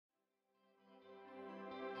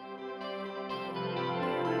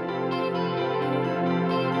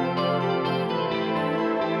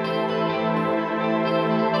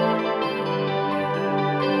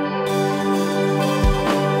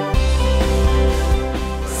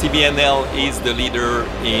CBNL is the leader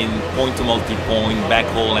in point-to-multipoint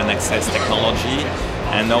backhaul and access technology,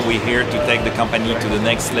 and now we're here to take the company to the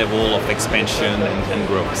next level of expansion and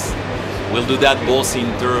growth. We'll do that both in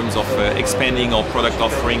terms of expanding our product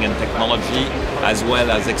offering and technology, as well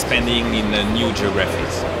as expanding in new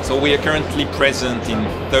geographies. So we are currently present in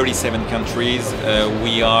 37 countries.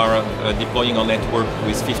 We are deploying our network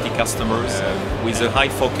with 50 customers, with a high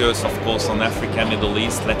focus, of course, on Africa, Middle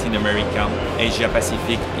East, Latin America, Asia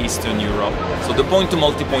Pacific, Eastern Europe. So the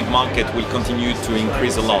point-to-multipoint market will continue to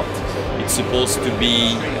increase a lot. It's supposed to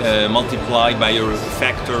be multiplied by a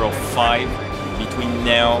factor of 5 between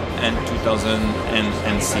now and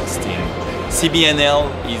 2016. CBNL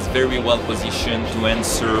is very well positioned to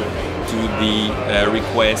answer to the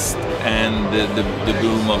request and the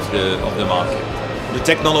boom of the market. The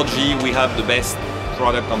technology, we have the best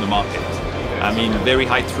product on the market. I mean, very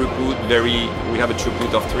high throughput, we have a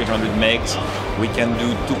throughput of 300 megs. We can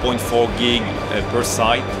do 2.4 gig per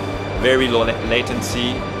site, very low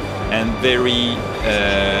latency, and very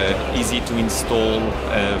easy to install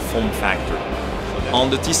form factor. On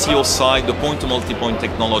the TCO side, the point-to-multipoint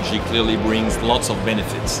technology clearly brings lots of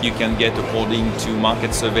benefits. You can get, according to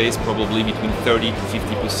market surveys, probably between 30 to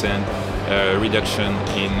 50% reduction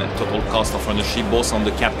in total cost of ownership, both on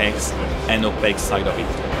the CapEx and OpEx side of it.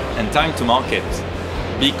 And time to market,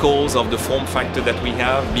 because of the form factor that we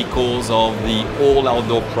have, because of the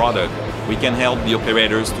all-outdoor product, we can help the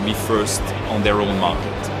operators to be first on their own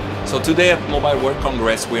market. So today at Mobile World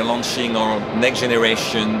Congress, we're launching our next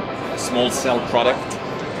generation small cell product.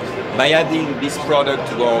 By adding this product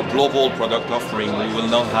to our global product offering, we will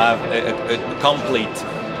now have a complete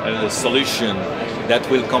solution that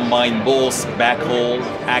will combine both backhaul,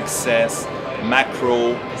 access,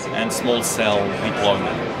 macro, and small cell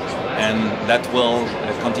deployment. And that will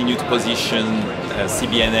continue to position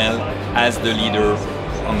CBNL as the leader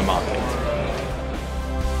on the market.